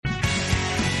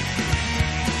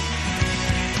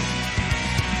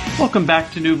Welcome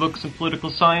back to New Books in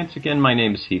Political Science. Again, my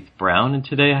name is Heath Brown, and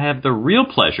today I have the real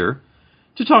pleasure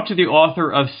to talk to the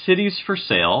author of Cities for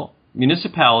Sale,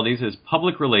 Municipalities as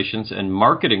Public Relations and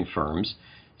Marketing Firms,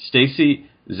 Staci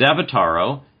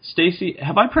Zavattaro. Staci,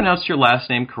 have I pronounced your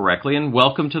last name correctly? And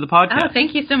welcome to the podcast. Oh,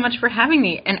 thank you so much for having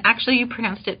me. And actually, you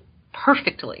pronounced it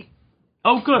perfectly.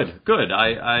 Oh, good.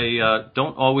 I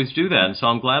don't always do that, and so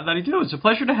I'm glad that I do. It's a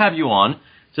pleasure to have you on.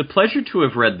 It's a pleasure to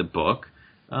have read the book.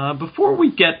 Before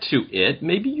we get to it,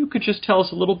 maybe you could just tell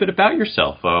us a little bit about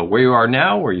yourself, where you are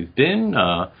now, where you've been.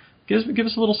 Give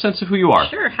us a little sense of who you are.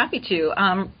 Sure, happy to.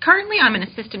 Currently, I'm an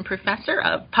assistant professor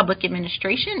of public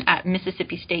administration at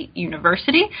Mississippi State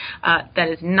University. That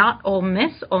is not Ole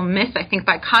Miss. Ole Miss, I think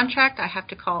by contract, I have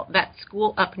to call that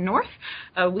school up north.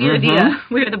 We are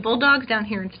the Bulldogs down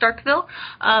here in Starkville.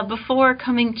 Before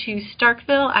coming to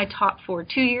Starkville, I taught for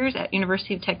 2 years at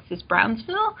University of Texas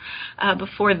Brownsville.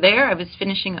 Before there, I was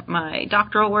finishing up my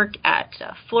doctoral work at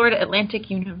Florida Atlantic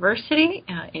University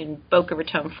in Boca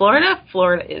Raton, Florida.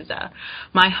 Florida is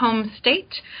my home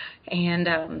state,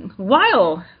 and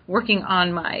while working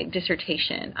on my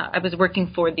dissertation, I was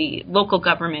working for the local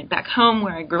government back home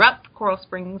where I grew up, Coral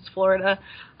Springs, Florida.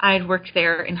 I had worked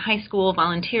there in high school,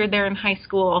 volunteered there in high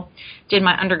school, did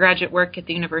my undergraduate work at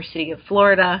the University of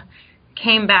Florida,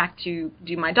 came back to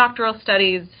do my doctoral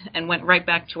studies, and went right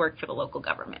back to work for the local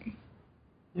government.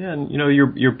 Yeah, and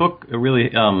your book really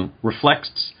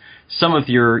reflects some of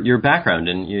your background,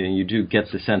 and you do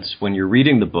get the sense when you're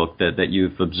reading the book that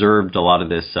you've observed a lot of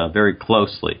this very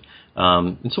closely.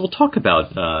 And so we'll talk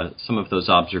about some of those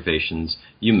observations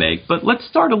you make. But let's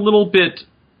start a little bit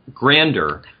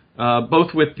grander,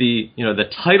 both with the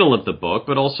title of the book,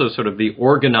 but also sort of the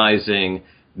organizing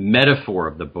metaphor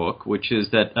of the book, which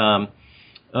is that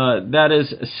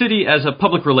is a city as a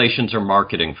public relations or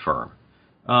marketing firm.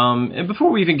 And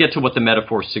before we even get to what the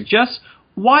metaphor suggests,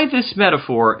 why this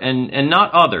metaphor and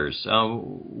not others?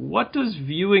 What does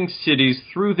viewing cities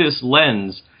through this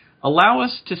lens allow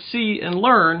us to see and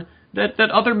learn that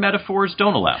other metaphors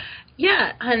don't allow?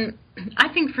 Yeah, and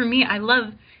I think for me, I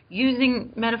love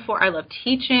using metaphor. I love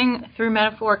teaching through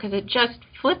metaphor because it just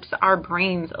flips our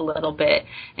brains a little bit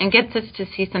and gets us to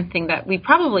see something that we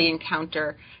probably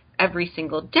encounter every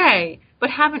single day, but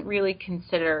haven't really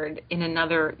considered in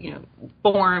another,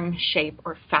 form, shape,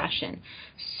 or fashion.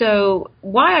 So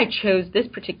why I chose this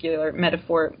particular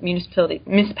metaphor,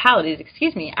 municipalities,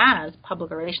 as public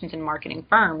relations and marketing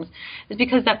firms, is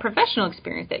because that professional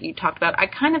experience that you talked about, I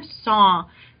kind of saw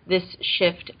this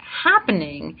shift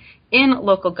happening in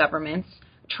local governments,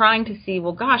 trying to see,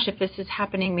 well, gosh, if this is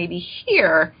happening maybe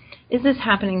here, is this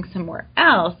happening somewhere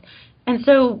else? And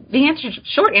so the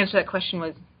short answer to that question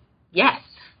was yes.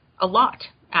 A lot,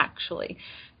 actually.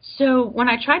 So when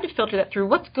I tried to filter that through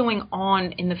what's going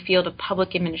on in the field of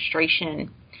public administration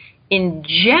in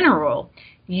general,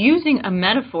 using a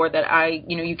metaphor that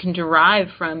you can derive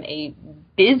from a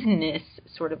business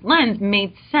sort of lens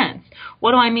made sense.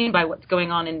 What do I mean by what's going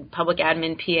on in public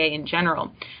admin PA in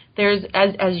general? There's,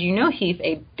 as you know, Heath,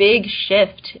 a big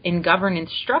shift in governance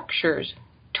structures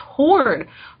toward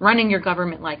running your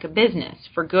government like a business,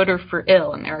 for good or for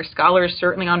ill, and there are scholars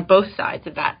certainly on both sides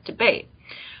of that debate.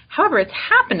 However, it's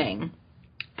happening,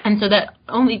 and so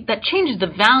that changes the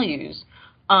values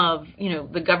of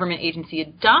the government agency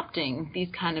adopting these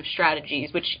kind of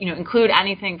strategies, which include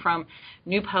anything from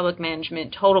new public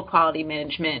management, total quality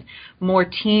management, more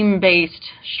team-based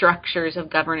structures of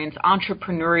governance,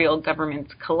 entrepreneurial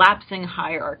governments, collapsing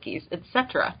hierarchies,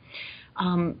 etc.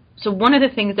 So one of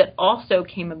the things that also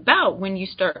came about when you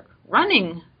start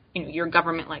running, your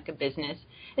government like a business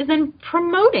is then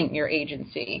promoting your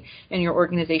agency and your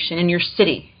organization and your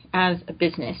city as a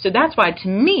business. So that's why, to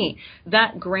me,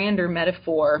 that grander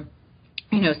metaphor,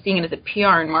 seeing it as a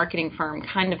PR and marketing firm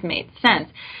kind of made sense.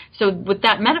 So what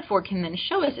that metaphor can then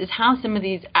show us is how some of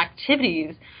these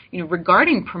activities,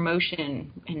 regarding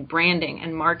promotion and branding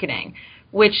and marketing,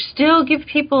 which still give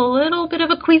people a little bit of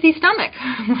a queasy stomach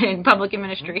in public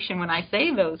administration when I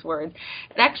say those words.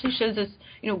 It actually shows us,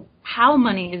 how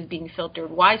money is being filtered,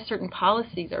 why certain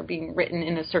policies are being written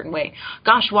in a certain way.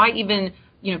 Gosh, why even,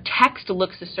 text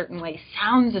looks a certain way,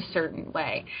 sounds a certain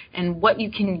way, and what you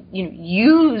can,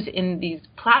 use in these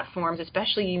platforms,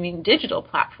 especially digital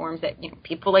platforms that,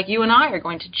 people like you and I are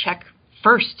going to check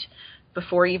first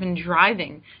before even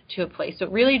driving to a place. So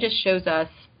it really just shows us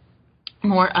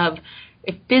more of,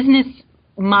 if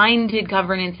business-minded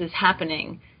governance is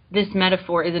happening, this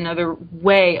metaphor is another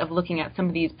way of looking at some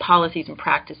of these policies and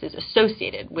practices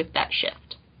associated with that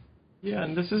shift. Yeah,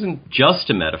 and this isn't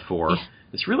just a metaphor. Yeah.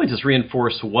 It's really just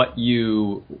reinforce what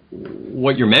you're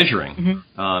measuring,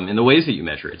 and the ways that you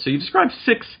measure it. So you described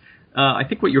 6 I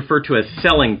think what you refer to as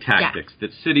selling tactics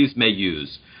that cities may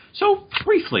use. So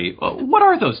briefly, what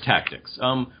are those tactics?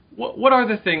 What are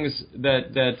the things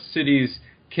that cities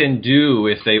can do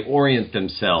if they orient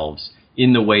themselves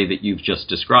in the way that you've just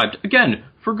described? Again,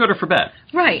 for good or for bad.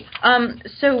 Right.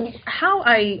 So how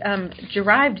I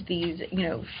derived these,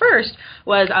 first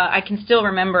was I can still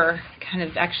remember kind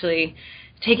of actually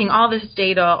taking all this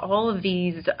data, all of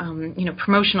these,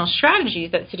 promotional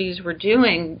strategies that cities were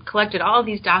doing, collected all of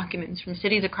these documents from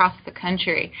cities across the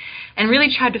country, and really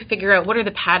tried to figure out what are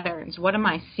the patterns, what am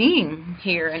I seeing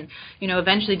here, and,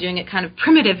 eventually doing it kind of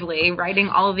primitively, writing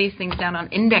all of these things down on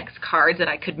index cards that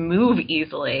I could move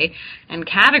easily and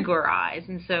categorize.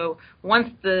 And so once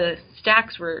the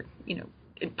stacks were,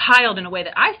 piled in a way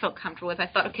that I felt comfortable with, I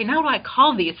thought, okay, now what do I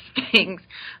call these things,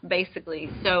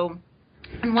 basically? So,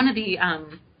 and one of the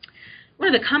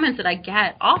comments that I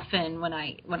get often when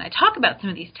I talk about some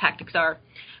of these tactics are,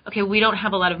 okay, we don't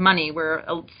have a lot of money. We're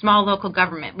a small local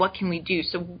government. What can we do?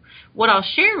 So what I'll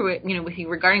share with you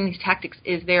regarding these tactics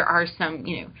is there are some,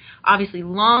 obviously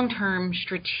long-term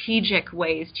strategic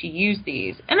ways to use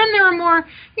these. And then there are more,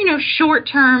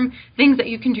 short-term things that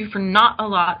you can do for not a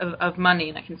lot of money.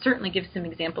 And I can certainly give some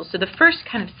examples. So the first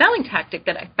kind of selling tactic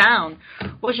that I found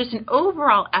was just an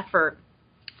overall effort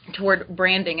toward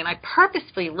branding, and I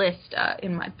purposefully list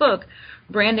in my book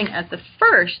branding as the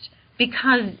first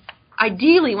because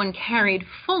ideally when carried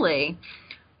fully,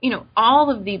 all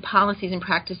of the policies and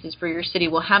practices for your city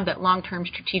will have that long-term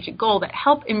strategic goal that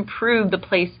help improve the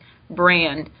place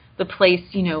brand, the place,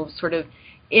 sort of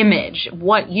image,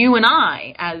 what you and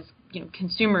I as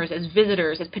consumers, as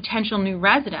visitors, as potential new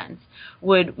residents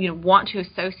would want to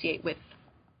associate with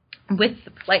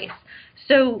the place.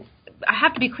 So I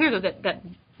have to be clear though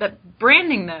that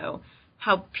branding, though,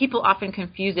 how people often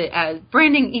confuse it as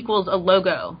branding equals a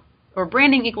logo or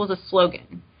branding equals a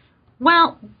slogan.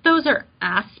 Well, those are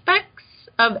aspects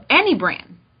of any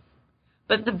brand,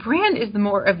 but the brand is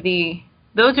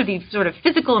those are the sort of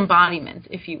physical embodiments,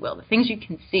 if you will, the things you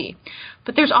can see.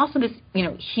 But there's also this,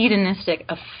 hedonistic,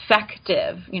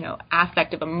 affective,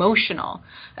 affective, emotional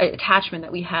attachment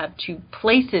that we have to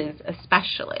places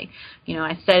especially.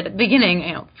 I said at the beginning,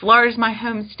 Florida's my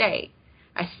home state.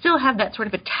 I still have that sort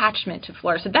of attachment to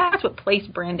Florida. So that's what place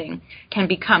branding can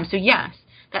become. So yes,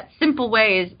 that simple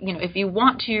way is, if you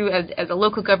want to, as a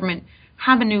local government,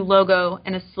 have a new logo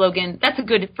and a slogan, that's a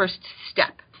good first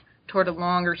step toward a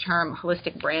longer-term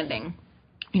holistic branding,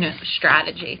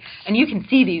 strategy. And you can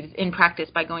see these in practice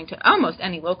by going to almost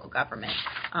any local government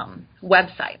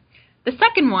website. The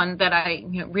second one that I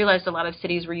realized a lot of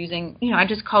cities were using, I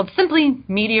just called simply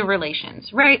media relations,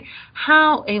 right?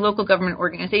 How a local government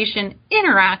organization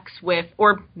interacts with,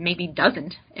 or maybe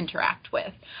doesn't interact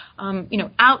with,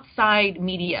 outside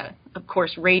media, of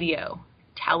course, radio,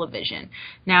 television,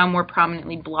 now more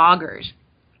prominently bloggers,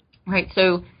 right?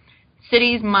 So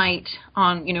cities might,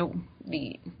 on,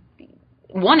 the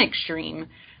one extreme,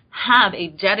 have a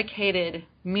dedicated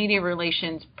media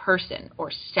relations person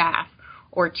or staff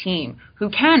or team who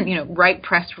can, write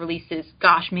press releases,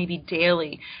 maybe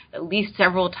daily, at least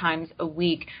several times a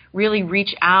week, really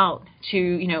reach out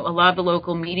to, a lot of the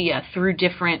local media through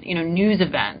different, news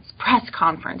events, press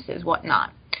conferences,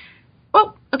 whatnot.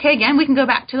 Well, okay, again, we can go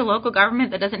back to the local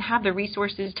government that doesn't have the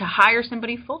resources to hire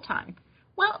somebody full-time.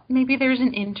 Well, maybe there's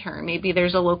an intern, maybe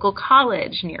there's a local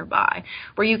college nearby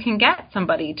where you can get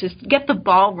somebody to get the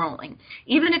ball rolling,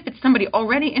 even if it's somebody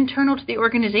already internal to the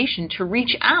organization, to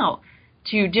reach out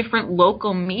to different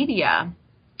local media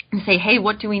and say, hey,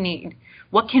 what do we need?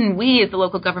 What can we as the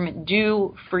local government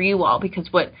do for you all? Because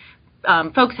what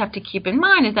folks have to keep in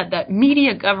mind is that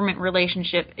media-government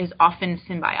relationship is often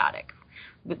symbiotic.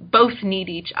 Both need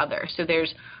each other. So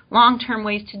there's long-term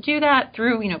ways to do that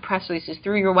through, press releases,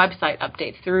 through your website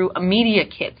updates, through media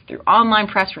kits, through online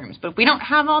press rooms. But if we don't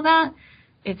have all that,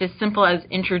 it's as simple as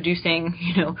introducing,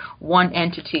 one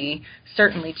entity,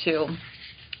 certainly to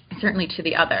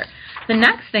the other. The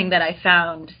next thing that I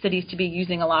found cities to be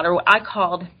using a lot are what I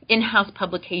called in-house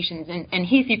publications. And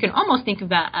Heath, you can almost think of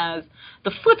that as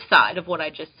the flip side of what I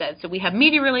just said. So we have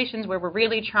media relations where we're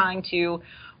really trying to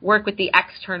work with the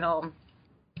external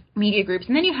media groups.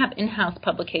 And then you have in-house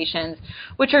publications,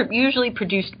 which are usually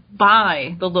produced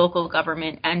by the local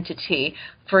government entity.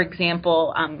 For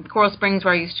example, Coral Springs,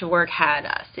 where I used to work, had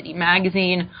a city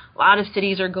magazine. A lot of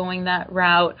cities are going that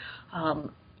route.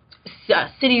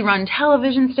 City-run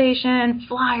television station,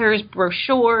 flyers,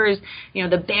 brochures,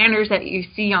 the banners that you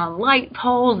see on light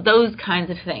poles, those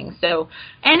kinds of things. So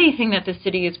anything that the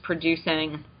city is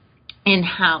producing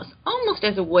in-house, almost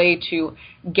as a way to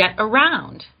get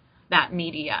around that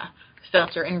media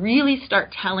filter and really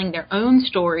start telling their own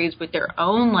stories with their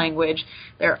own language,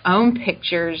 their own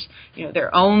pictures,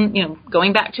 their own,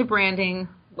 going back to branding,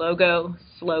 logo,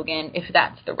 slogan, if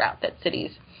that's the route that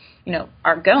cities,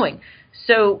 are going.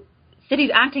 So cities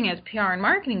acting as PR and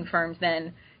marketing firms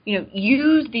then,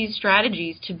 use these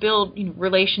strategies to build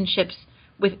relationships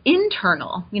with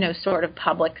internal, sort of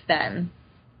publics then,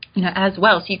 as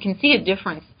well. So you can see a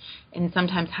difference in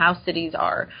sometimes how cities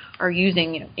are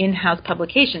using, in-house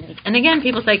publications. And again,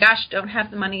 people say, gosh, don't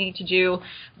have the money to do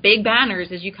big banners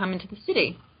as you come into the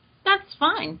city. That's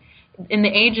fine. In the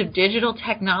age of digital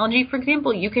technology, for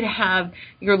example, you could have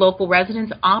your local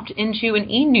residents opt into an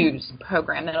e-news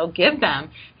program that'll give them,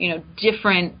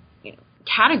 different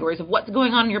categories of what's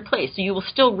going on in your place. So you will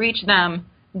still reach them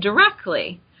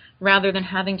directly rather than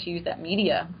having to use that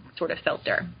media sort of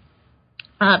filter.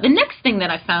 The next thing that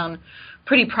I found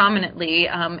pretty prominently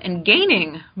and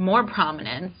gaining more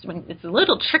prominence when it's a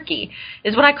little tricky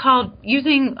is what I call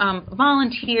using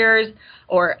volunteers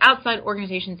or outside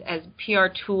organizations as PR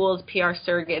tools, PR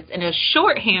surrogates, and a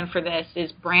shorthand for this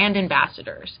is brand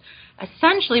ambassadors.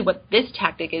 Essentially what this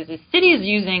tactic is cities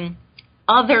using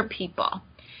other people,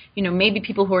 maybe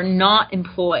people who are not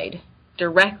employed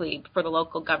directly for the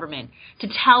local government to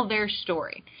tell their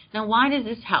story. Now, why does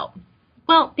this help?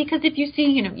 Well, because if you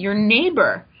see, your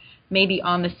neighbor maybe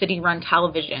on the city-run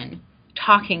television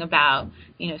talking about,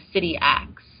 City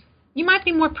X, you might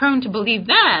be more prone to believe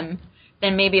them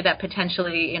than maybe that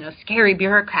potentially, scary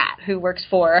bureaucrat who works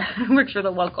for the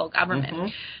local government. Mm-hmm.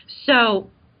 So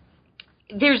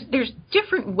there's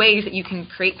different ways that you can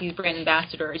create these brand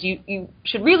ambassadors. You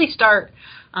should really start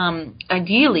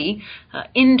ideally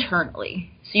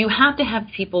internally. So you have to have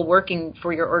people working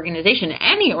for your organization,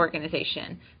 any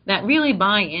organization, that really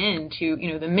buy into,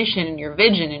 the mission and your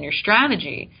vision and your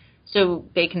strategy so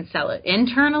they can sell it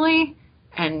internally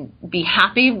and be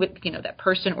happy with, that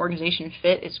person organization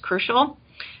fit is crucial.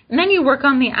 And then you work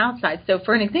on the outside. So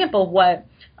for an example, what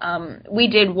we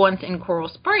did once in Coral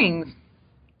Springs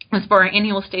was for our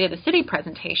annual State of the City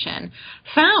presentation,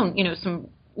 found, some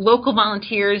local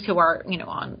volunteers who are,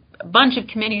 on a bunch of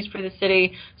committees for the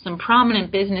city, some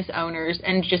prominent business owners,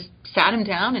 and just sat them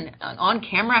down and on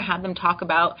camera had them talk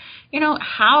about,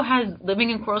 how has living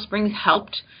in Coral Springs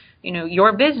helped,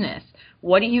 your business?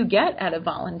 What do you get out of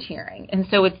volunteering? And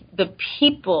so it's the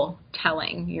people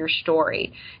telling your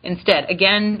story instead.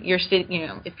 Again,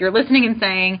 if you're listening and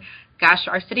saying, gosh,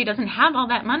 our city doesn't have all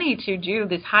that money to do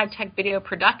this high-tech video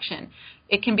production,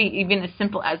 it can be even as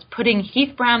simple as putting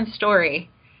Heath Brown's story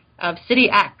of City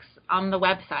X on the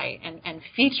website and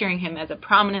featuring him as a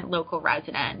prominent local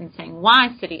resident and saying why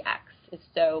City X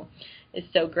is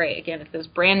so great. Again, it's those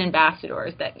brand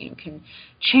ambassadors that can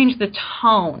change the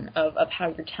tone of how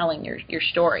you're telling your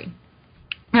story.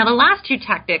 Now, the last two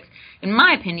tactics, in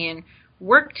my opinion,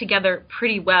 work together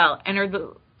pretty well and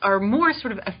are more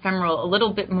sort of ephemeral, a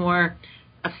little bit more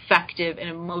effective and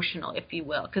emotional, if you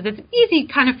will, because it's easy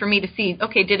kind of for me to see,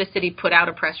 okay, did a city put out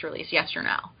a press release? Yes or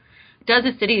no? Does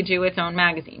a city do its own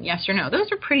magazine? Yes or no?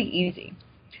 Those are pretty easy.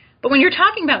 But when you're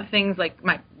talking about things like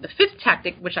the fifth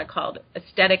tactic, which I called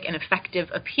aesthetic and effective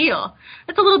appeal,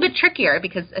 it's a little bit trickier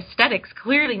because aesthetics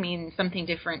clearly means something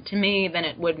different to me than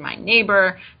it would my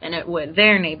neighbor, than it would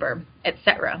their neighbor,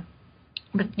 etc.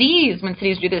 But these, when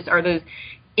cities do this, are those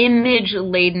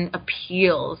image-laden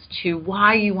appeals to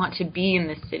why you want to be in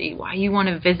this city, why you want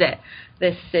to visit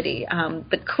this city.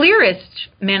 The clearest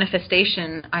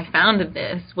manifestation I found of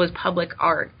this was public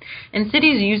art. And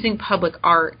cities using public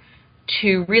art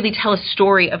to really tell a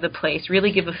story of the place,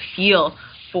 really give a feel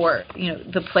for,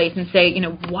 the place and say,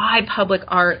 why public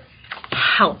art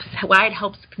helps, why it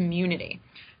helps community,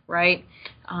 right?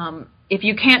 If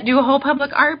you can't do a whole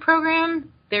public art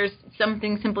program, there's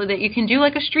something simply that you can do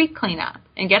like a street cleanup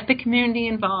and get the community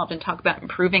involved and talk about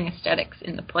improving aesthetics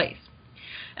in the place.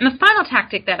 And the final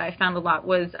tactic that I found a lot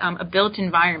was a built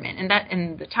environment. And that,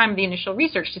 in the time of the initial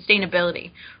research,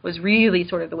 sustainability was really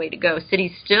sort of the way to go.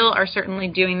 Cities still are certainly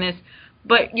doing this,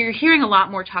 but you're hearing a lot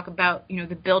more talk about,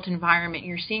 the built environment.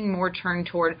 You're seeing more turn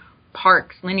toward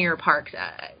parks, linear parks.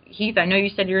 Heath, I know you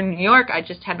said you're in New York. I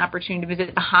just had an opportunity to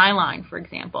visit the High Line, for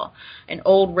example, an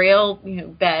old rail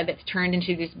bed that's turned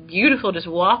into this beautiful, just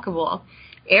walkable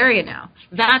area now.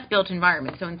 That's built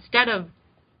environment. So instead of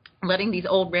letting these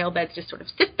old rail beds just sort of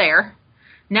sit there,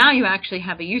 now you actually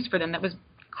have a use for them that was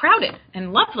crowded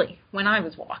and lovely when I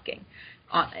was walking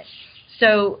on it.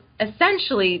 So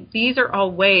essentially, these are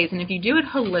all ways, and if you do it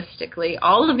holistically,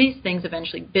 all of these things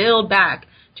eventually build back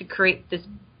to create this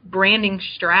branding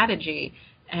strategy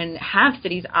and have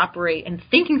cities operate and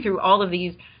thinking through all of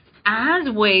these as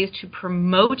ways to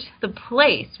promote the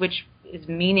place, which is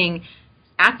meaning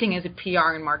acting as a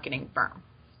PR and marketing firm.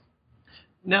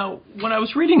 Now, when I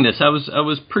was reading this, I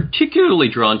was particularly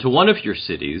drawn to one of your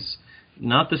cities,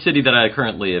 not the city that I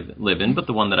currently live in, but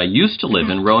the one that I used to live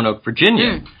in, Roanoke,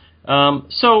 Virginia.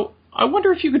 So I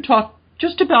wonder if you could talk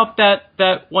just about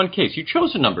that one case. You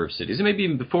chose a number of cities, and maybe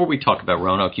even before we talk about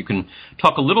Roanoke, you can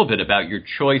talk a little bit about your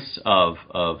choice of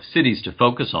cities to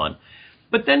focus on.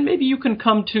 But then maybe you can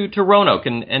come to Roanoke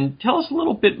and tell us a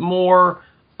little bit more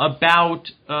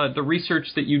about the research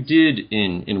that you did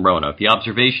in Roanoke, the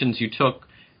observations you took,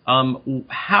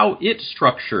 how it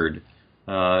structured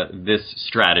this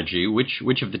strategy,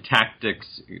 which of the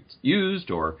tactics it's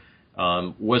used, or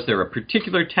was there a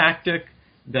particular tactic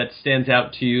that stands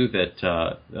out to you that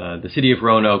the city of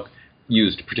Roanoke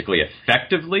used particularly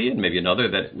effectively, and maybe another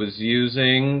that was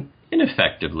using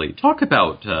ineffectively? Talk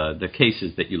about the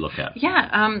cases that you look at.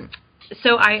 Yeah,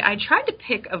 so I tried to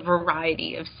pick a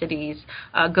variety of cities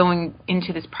going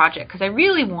into this project because I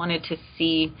really wanted to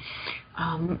see,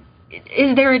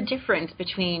 is there a difference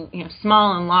between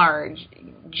small and large,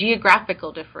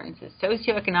 geographical differences,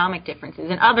 socioeconomic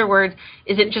differences? In other words,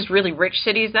 is it just really rich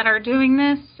cities that are doing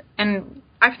this? And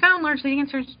I found largely the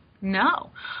answer is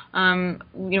no.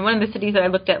 One of the cities that I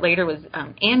looked at later was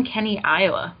Ann Kenny,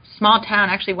 Iowa, small town.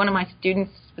 Actually, one of my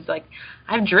students was like,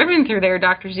 I've driven through there,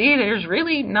 Dr. Z. There's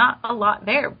really not a lot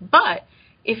there. But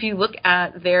if you look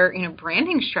at their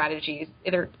branding strategies,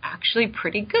 they're actually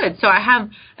pretty good. So I have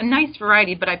a nice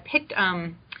variety, but I picked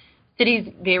cities.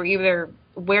 They're either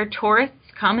where tourists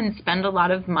come and spend a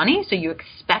lot of money, so you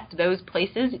expect those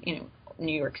places,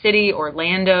 New York City,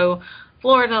 Orlando,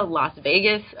 Florida, Las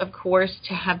Vegas, of course,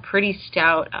 to have pretty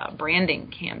stout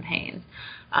branding campaigns.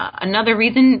 Another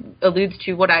reason alludes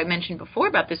to what I mentioned before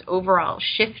about this overall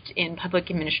shift in public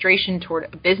administration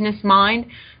toward a business mind.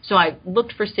 So I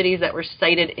looked for cities that were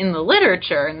cited in the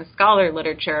literature, in the scholar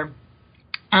literature,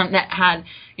 that had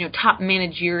top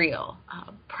managerial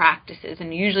practices,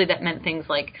 and usually that meant things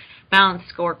like balanced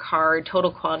scorecard,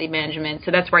 total quality management.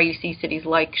 So that's why you see cities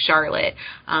like Charlotte,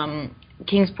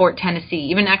 Kingsport, Tennessee.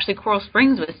 Even actually Coral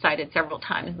Springs was cited several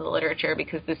times in the literature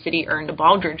because the city earned a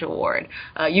Baldrige Award,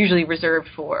 usually reserved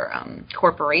for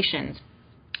corporations.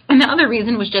 And the other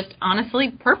reason was just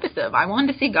honestly purposive. I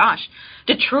wanted to see,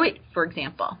 Detroit, for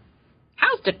example.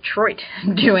 How's Detroit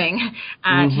doing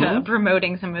at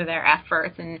promoting some of their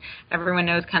efforts? And everyone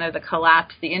knows kind of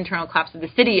the internal collapse of the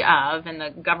city and the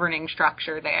governing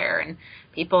structure there. And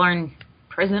people are in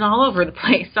prison all over the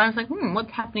place. So I was like,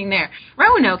 what's happening there?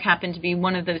 Roanoke happened to be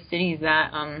one of those cities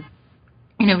that,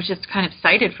 was just kind of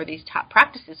cited for these top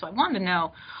practices. So I wanted to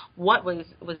know what was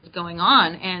going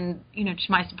on. And,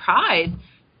 to my surprise,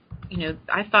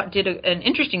 I thought did an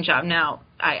interesting job. Now,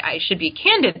 I should be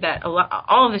candid that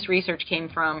all of this research came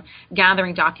from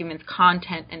gathering documents,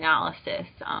 content analysis,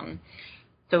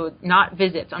 so not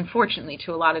visits, unfortunately,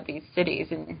 to a lot of these cities.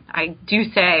 And I do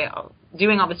say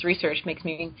doing all this research makes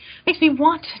me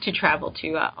want to travel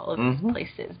to all of these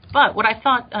places. But what I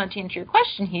thought, to answer your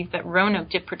question, Heath, that Roanoke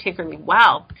did particularly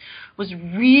well was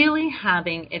really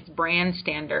having its brand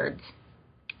standards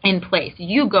in place.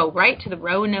 You go right to the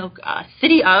Roanoke,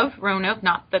 City of Roanoke,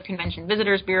 not the Convention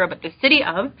Visitors Bureau, but the City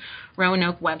of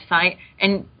Roanoke website,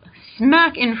 and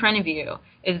smack in front of you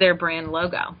is their brand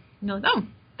logo. You're like, oh,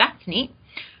 that's neat.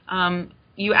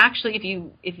 You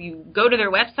actually, if you go to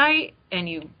their website and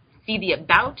you see the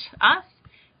About Us,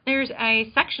 there's a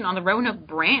section on the Roanoke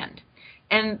brand.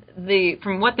 And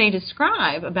from what they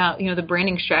describe about, the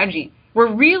branding strategy,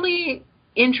 we're really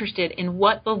interested in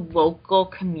what the local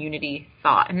community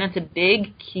thought, and that's a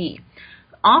big key.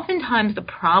 Oftentimes the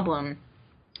problem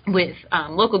with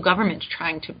local governments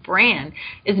trying to brand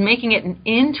is making it an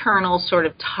internal sort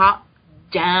of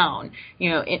top-down.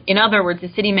 In other words, the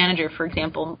city manager, for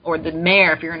example, or the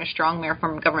mayor, if you're in a strong mayor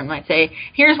form of government, might say,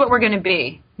 here's what we're going to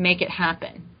be, make it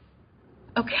happen.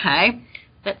 Okay,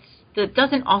 that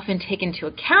doesn't often take into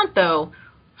account, though,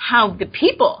 how the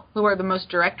people who are the most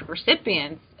direct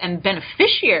recipients and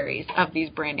beneficiaries of these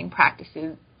branding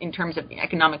practices in terms of the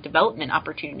economic development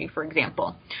opportunity, for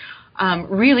example,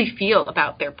 really feel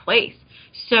about their place.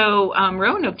 So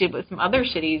Roanoke did what some other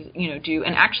cities, do,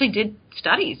 and actually did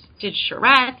studies, did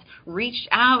charrettes, reached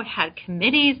out, had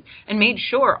committees, and made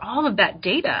sure all of that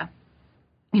data,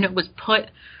 was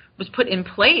put in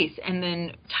place, and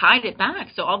then tied it back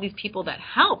so all these people that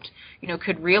helped,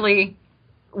 could really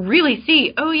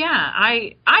see, oh yeah,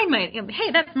 I might,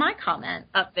 hey, that's my comment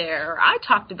up there. Or I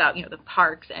talked about, the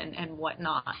parks and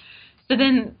whatnot. So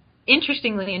then,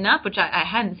 interestingly enough, which I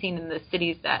hadn't seen in the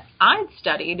cities that I'd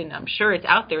studied, and I'm sure it's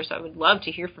out there, so I would love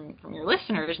to hear from your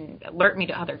listeners and alert me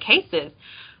to other cases.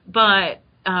 But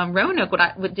Roanoke, what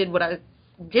I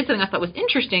did something I thought was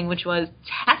interesting, which was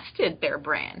tested their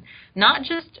brand, not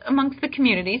just amongst the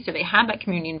community. So they had that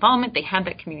community involvement, they had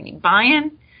that community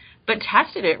buy-in, but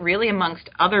tested it really amongst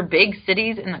other big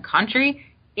cities in the country,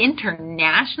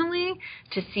 internationally,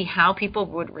 to see how people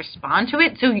would respond to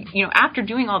it. So, after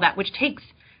doing all that, which takes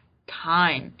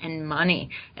time and money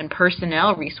and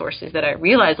personnel resources that I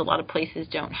realize a lot of places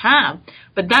don't have,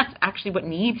 but that's actually what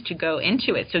needs to go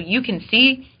into it. So you can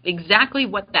see exactly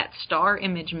what that star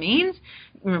image means.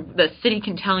 The city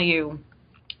can tell you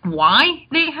why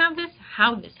they have this,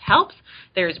 how this helps.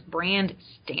 There's brand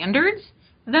standards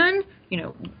then,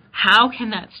 how can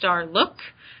that star look?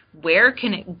 Where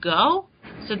can it go?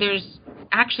 So there's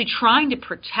actually trying to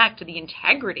protect the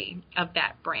integrity of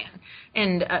that brand.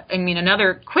 And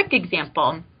another quick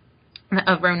example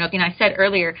of Roanoke, and I said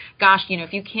earlier, gosh,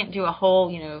 if you can't do a whole,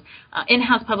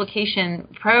 in-house publication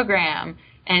program,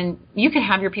 and you could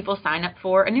have your people sign up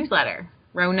for a newsletter.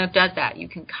 Roanoke does that. You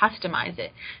can customize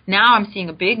it. Now I'm seeing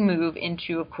a big move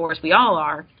into, of course, we all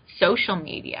are, social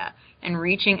media and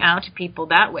reaching out to people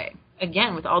that way.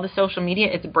 Again, with all the social media,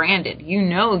 it's branded.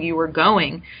 You are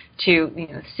going to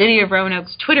the City of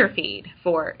Roanoke's Twitter feed,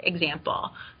 for example.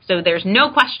 So there's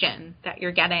no question that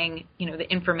you're getting, the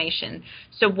information.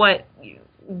 So what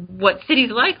cities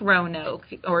like Roanoke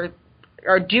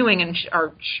are doing and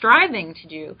are striving to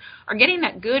do are getting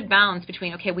that good balance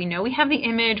between, okay, we know we have the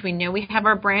image, we know we have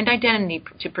our brand identity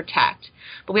to protect,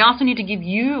 but we also need to give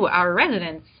you, our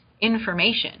residents,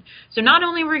 information. So not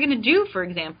only are we going to do, for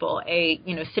example, a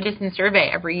citizen survey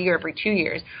every year, every 2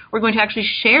 years, we're going to actually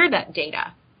share that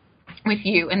data with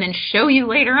you and then show you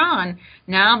later on,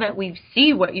 now that we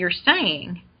see what you're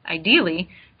saying, ideally,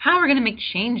 how we're going to make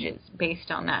changes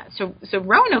based on that. So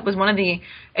Roanoke was one of the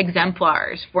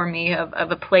exemplars for me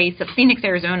of a place, of Phoenix,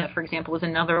 Arizona, for example, was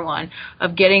another one,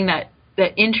 of getting that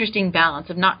interesting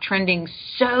balance of not trending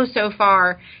so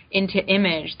far into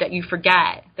image that you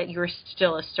forget that you're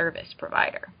still a service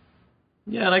provider.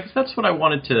 Yeah, and I guess that's what I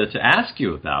wanted to ask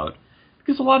you about,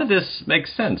 because a lot of this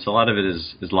makes sense. A lot of it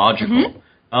is logical.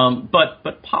 Mm-hmm.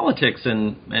 But politics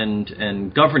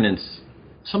and governance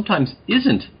sometimes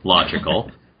isn't logical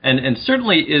and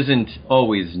certainly isn't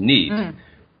always neat.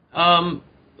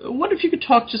 What if you could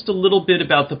talk just a little bit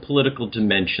about the political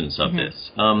dimensions of this?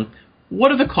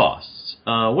 What are the costs?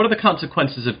 What are the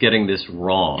consequences of getting this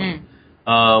wrong?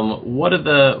 What are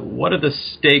the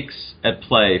stakes at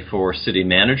play for city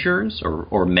managers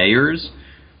or mayors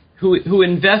who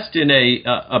invest in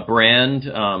a brand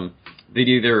that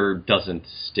either doesn't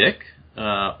stick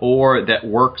or that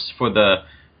works for the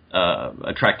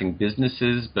attracting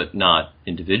businesses but not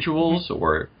individuals,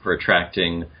 or for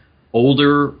attracting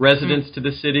older residents to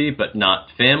the city but not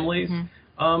families?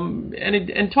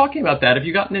 And talking about that, have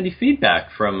you gotten any feedback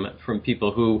from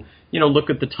people who, look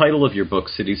at the title of your book,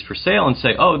 Cities for Sale, and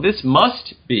say, oh, this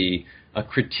must be a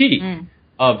critique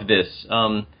of this?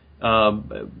 And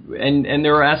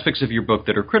there are aspects of your book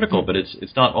that are critical, but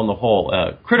it's not on the whole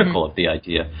critical of the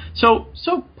idea. So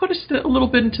put us a little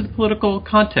bit into the political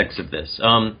context of this.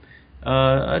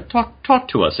 Talk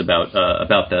to us about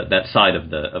that side of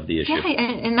the issue. Yeah,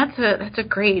 and that's a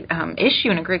great issue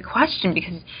and a great question,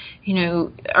 because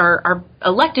our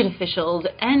elected officials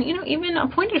and even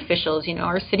appointed officials,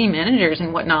 our city managers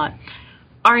and whatnot,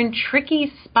 are in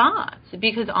tricky spots,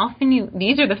 because often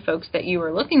these are the folks that you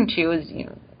are looking to as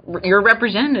your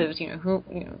representatives, who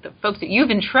the folks that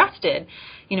you've entrusted,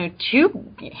 to,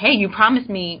 hey, you promised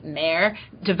me mayor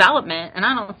development and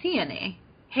I don't see any.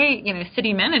 Hey,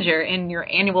 city manager, in your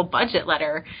annual budget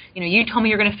letter, you told me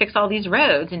you're going to fix all these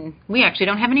roads, and we actually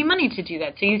don't have any money to do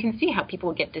that. So you can see how people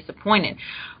will get disappointed.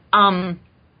 The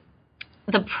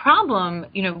problem,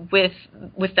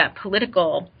 with that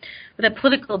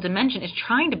political dimension is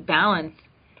trying to balance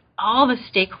all the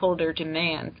stakeholder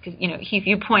demands. Because, if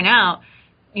you point out,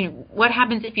 what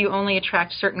happens if you only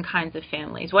attract certain kinds of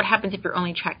families? What happens if you're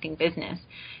only attracting business?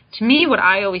 To me, what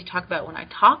I always talk about when I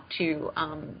talk to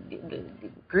the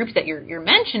groups that you're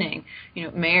mentioning,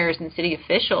 mayors and city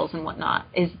officials and whatnot,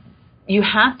 is you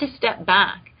have to step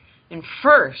back and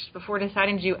first, before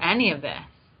deciding to do any of this,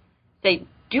 say,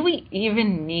 do we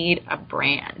even need a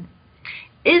brand?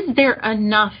 Is there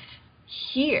enough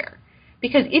here?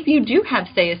 Because if you do have,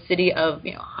 say, a city of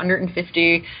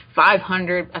 150,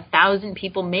 500, 1,000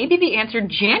 people, maybe the answer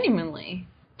genuinely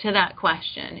to that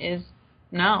question is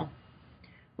no.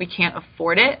 We can't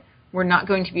afford it. We're not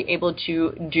going to be able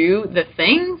to do the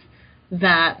things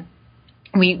that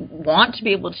we want to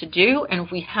be able to do. And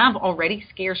if we have already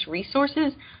scarce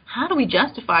resources, how do we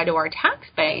justify to our tax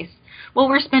base, well,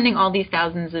 we're spending all these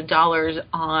thousands of dollars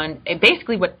on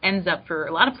basically what ends up for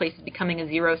a lot of places becoming a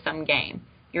zero-sum game.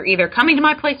 You're either coming to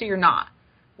my place or you're not.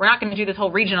 we're not going to do this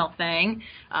whole regional thing,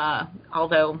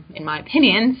 although, in my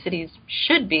opinion, cities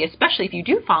should be, especially if you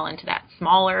do fall into that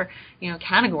smaller,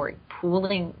 category,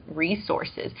 pooling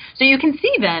resources. So you can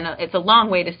see then, it's a long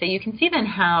way to say, you can see then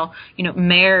how,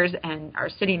 mayors and our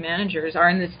city managers are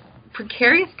in this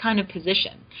precarious kind of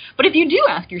position. But if you do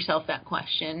ask yourself that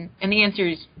question, and the answer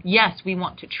is yes, we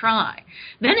want to try,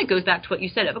 then it goes back to what you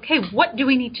said of, okay, what do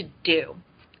we need to do?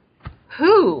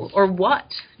 Who or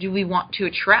what do we want to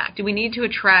attract? Do we need to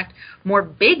attract more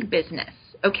big business?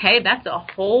 Okay, that's a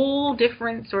whole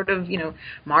different sort of,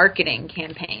 marketing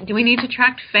campaign. Do we need to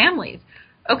attract families?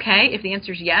 Okay, if the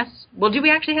answer is yes, well, do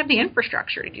we actually have the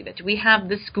infrastructure to do that? Do we have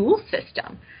the school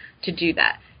system to do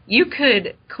that? You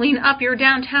could clean up your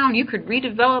downtown. You could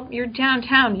redevelop your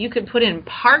downtown. You could put in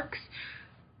parks.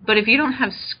 But if you don't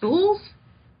have schools,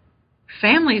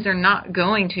 families are not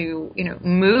going to,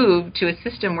 move to a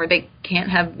system where they can't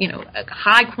have, a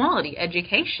high-quality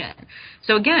education.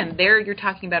 So, again, there you're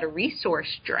talking about a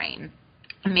resource drain.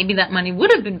 And maybe that money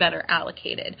would have been better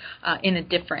allocated in a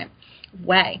different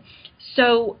way.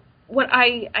 So what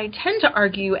I tend to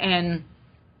argue, and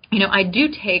I do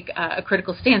take a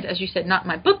critical stance, as you said, not in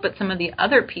my book, but some of the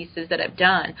other pieces that I've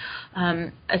done,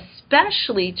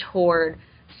 especially toward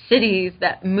cities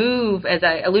that move, as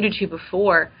I alluded to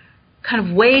before, kind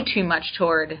of way too much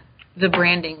toward the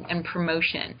branding and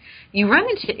promotion. You run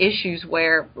into issues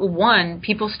where, one,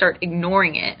 people start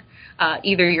ignoring it,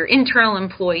 either your internal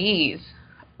employees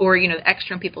or, the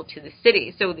external people to the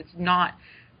city, so it's not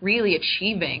really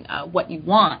achieving what you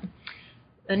want.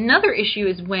 Another issue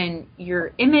is when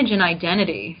your image and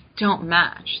identity don't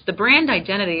match. The brand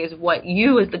identity is what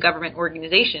you as the government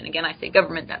organization, again, I say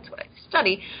government, that's what I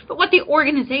study, but what the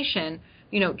organization,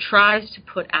 tries to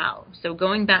put out. So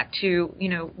going back to,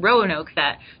 Roanoke,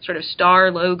 that sort of star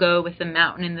logo with the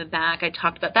mountain in the back I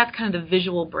talked about, that's kind of the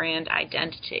visual brand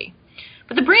identity.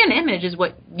 But the brand image is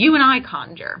what you and I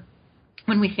conjure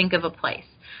when we think of a place.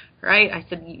 Right? I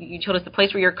said, you told us the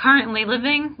place where you're currently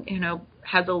living,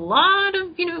 has a lot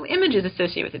of, images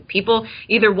associated with it. People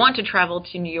either want to travel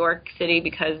to New York City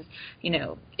because,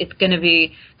 it's going to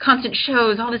be constant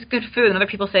shows, all this good food, and other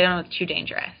people say, oh, it's too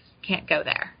dangerous. Can't go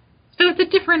there. So it's a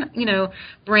different,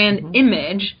 brand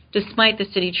image, despite the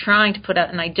city trying to put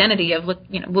out an identity of,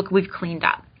 look, we've cleaned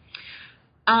up.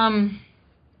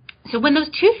 So when those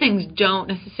two things don't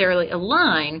necessarily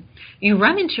align, you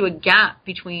run into a gap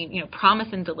between, promise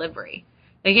and delivery.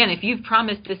 Again, if you've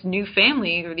promised this new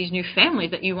family or these new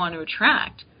families that you want to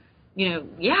attract,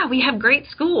 we have great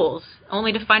schools,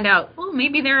 only to find out, well,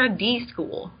 maybe they're a D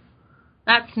school.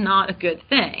 That's not a good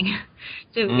thing.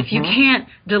 So if you can't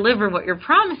deliver what you're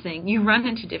promising, you run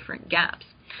into different gaps.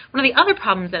 One of the other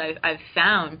problems that I've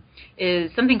found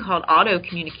is something called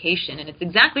auto-communication, and it's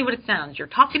exactly what it sounds. You're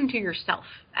talking to yourself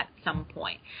at some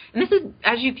point. And this is,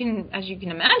 as you can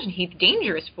imagine, Heath,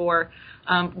 dangerous for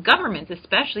governments,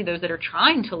 especially those that are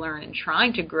trying to learn and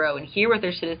trying to grow and hear what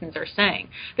their citizens are saying.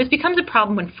 This becomes a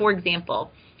problem when, for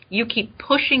example, you keep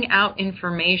pushing out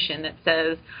information that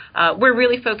says, we're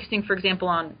really focusing, for example,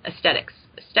 on aesthetics.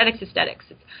 Aesthetics.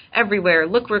 It's everywhere.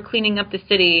 Look, we're cleaning up the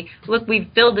city. Look, we've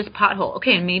filled this pothole.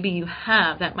 Okay, and maybe you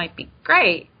have. That might be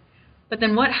great. But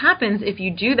then what happens if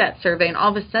you do that survey and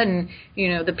all of a sudden,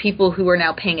 the people who are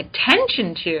now paying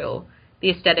attention to the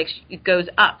aesthetics, it goes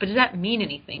up. But does that mean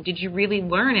anything? Did you really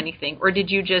learn anything? Or did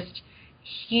you just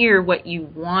hear what you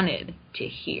wanted to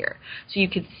hear? So you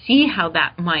could see how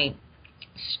that might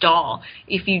stall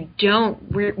if you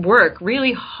don't work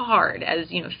really hard, as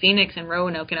Phoenix and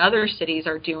Roanoke and other cities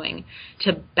are doing,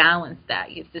 to balance that.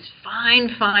 It's this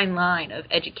fine line of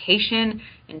education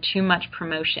and too much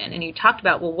promotion. And you talked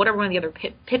about, well, what are one of the other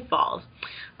pitfalls?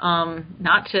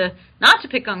 Not to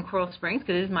pick on Coral Springs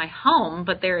because it is my home,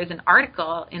 but there is an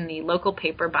article in the local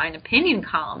paper by an opinion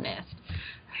columnist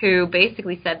who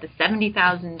basically said the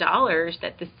 $70,000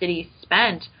 that the city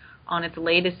spent on its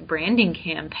latest branding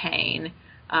campaign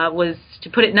was, to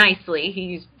put it nicely, he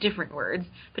used different words,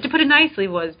 but to put it nicely,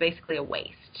 was basically a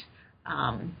waste,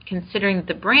 considering that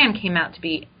the brand came out to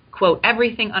be, quote,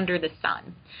 everything under the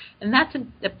sun. And that's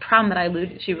a problem that I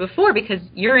alluded to before, because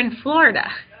you're in Florida.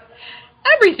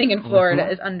 Everything in Florida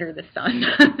is under the sun.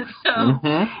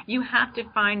 So you have to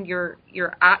find your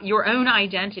own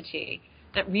identity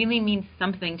that really means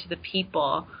something to the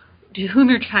people to whom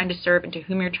you're trying to serve and to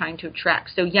whom you're trying to attract.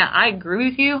 So, yeah, I agree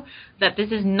with you that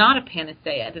this is not a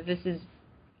panacea, that this is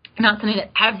not something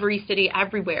that every city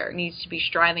everywhere needs to be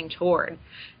striving toward.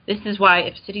 This is why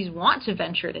if cities want to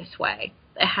venture this way,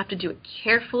 they have to do it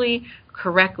carefully,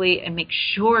 correctly, and make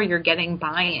sure you're getting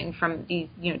buy-in from these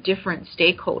different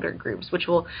stakeholder groups, which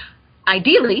will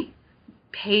ideally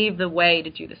pave the way to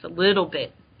do this a little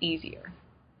bit easier.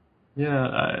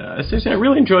 Yeah, Staci, I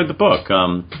really enjoyed the book.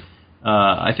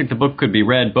 I think the book could be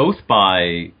read both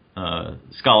by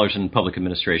scholars in public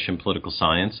administration, political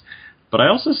science, but I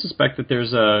also suspect that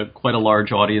there's quite a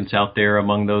large audience out there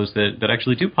among those that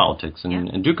actually do politics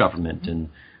and do government, and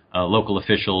local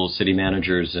officials, city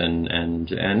managers,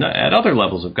 and at other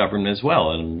levels of government as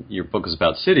well. And your book is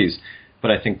about cities,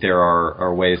 but I think there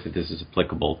are ways that this is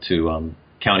applicable to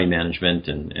county management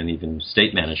and even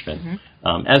state management,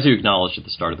 as you acknowledged at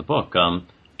the start of the book.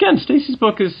 Again, Staci's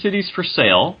book is Cities for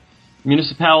Sale,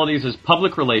 Municipalities as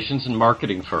Public Relations and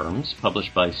Marketing Firms,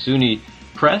 published by SUNY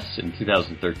Press in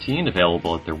 2013,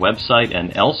 available at their website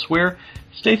and elsewhere.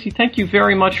 Staci, thank you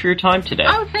very much for your time today.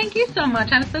 Oh, thank you so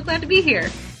much. I'm so glad to be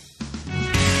here.